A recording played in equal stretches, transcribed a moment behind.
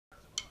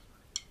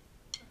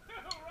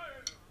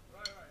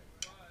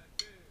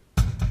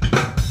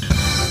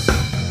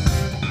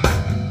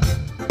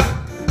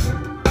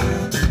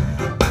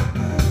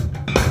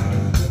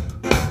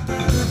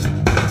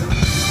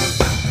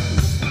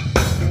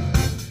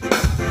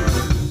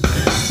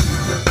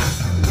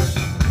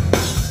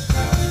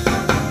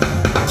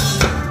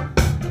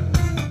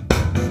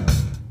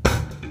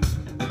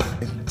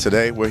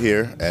Today we're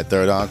here at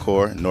Third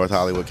Encore, North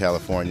Hollywood,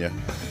 California.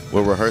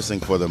 We're rehearsing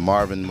for the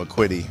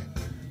Marvin1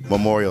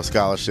 Memorial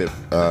Scholarship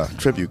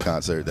tribute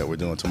concert that we're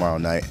doing tomorrow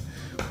night.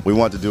 We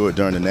wanted to do it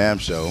during the NAMM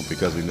show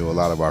because we knew a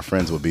lot of our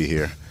friends would be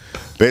here.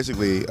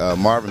 Basically,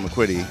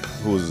 Marvin1,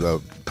 who was a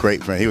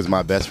great friend, he was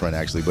my best friend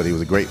actually, but he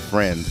was a great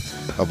friend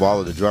of all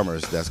of the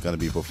drummers that's going to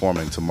be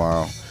performing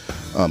tomorrow.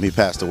 He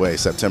passed away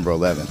September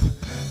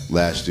 11th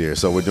last year,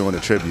 so we're doing a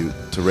tribute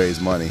to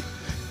raise money,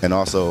 and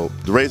also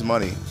to raise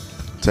money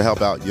to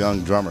help out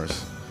young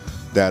drummers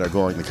that are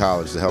going to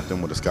college, to help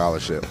them with a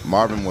scholarship.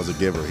 Marvin was a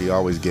giver. He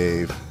always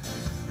gave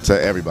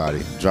to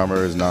everybody,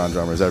 drummers,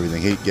 non-drummers,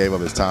 everything. He gave up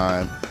his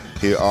time.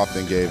 He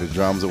often gave his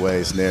drums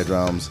away, snare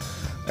drums,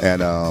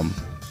 and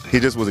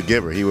he just was a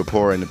giver. He would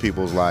pour into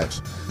people's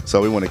lives.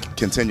 So we want to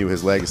continue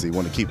his legacy, we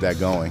want to keep that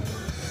going.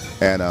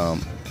 And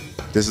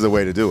this is a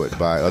way to do it,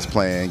 by us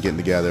playing, getting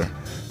together,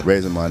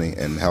 raising money,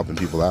 and helping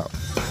people out.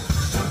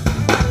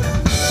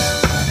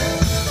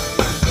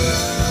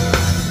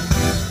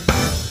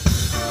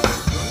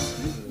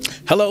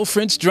 Hello,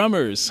 French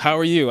drummers. How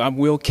are you? I'm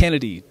Will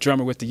Kennedy,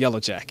 drummer with the Yellow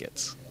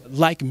Jackets.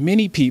 Like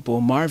many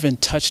people, Marvin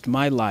touched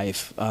my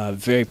life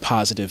very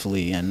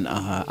positively, and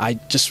I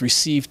just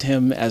received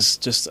him as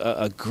just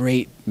a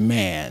great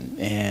man.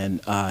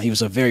 And he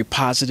was a very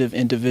positive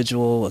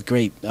individual, a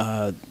great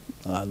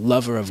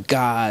lover of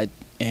God,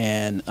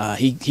 and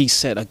he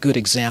set a good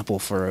example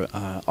for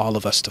all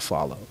of us to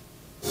follow.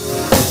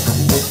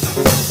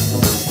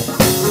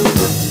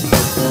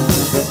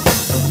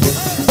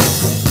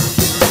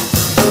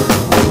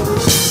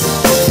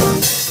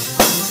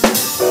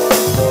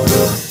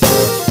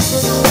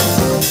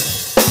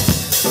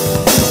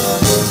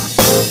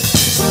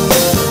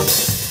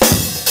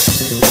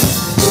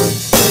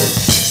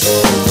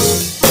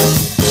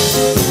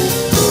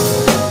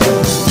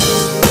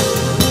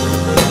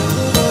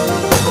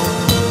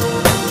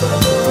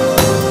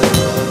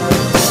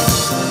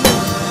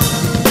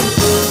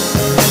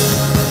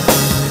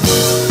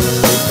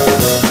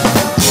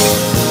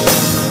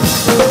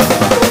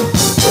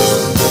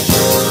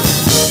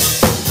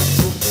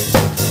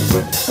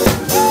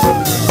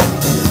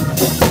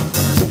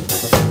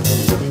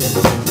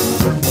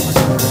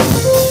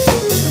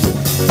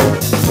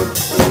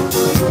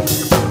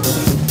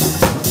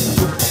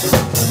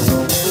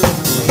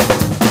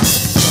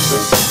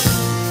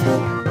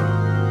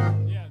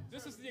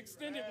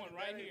 Extended one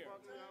right here.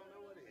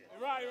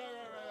 Right.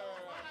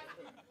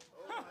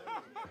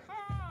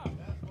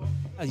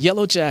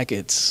 Yellow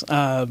Jackets.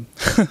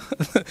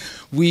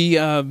 We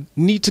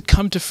need to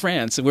come to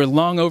France. We're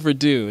long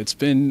overdue. It's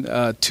been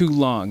too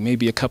long,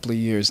 maybe a couple of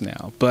years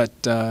now. But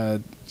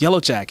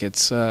Yellow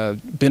Jackets,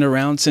 been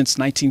around since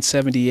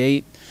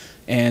 1978,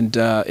 and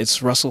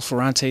it's Russell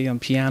Ferrante on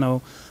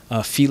piano,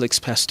 Felix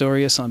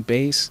Pastorius on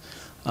bass,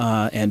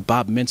 and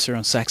Bob Mincer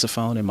on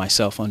saxophone, and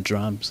myself on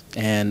drums.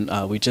 And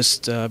we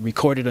just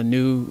recorded a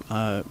new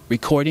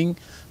recording.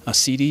 A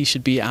CD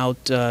should be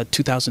out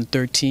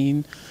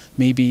 2013,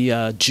 maybe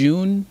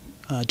June,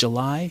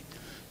 July.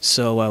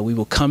 So we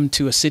will come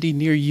to a city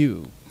near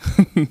you.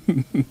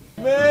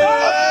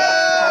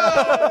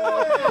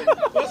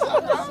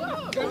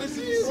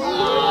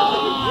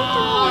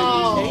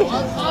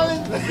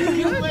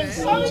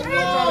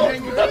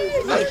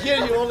 I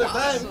hear you all the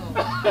time.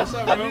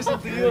 I listen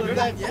to you all the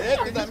time.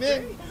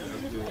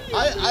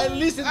 I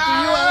listen to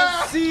you and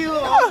I see you.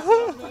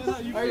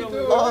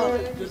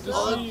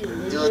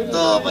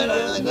 YouTube, pero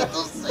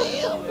no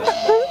sé,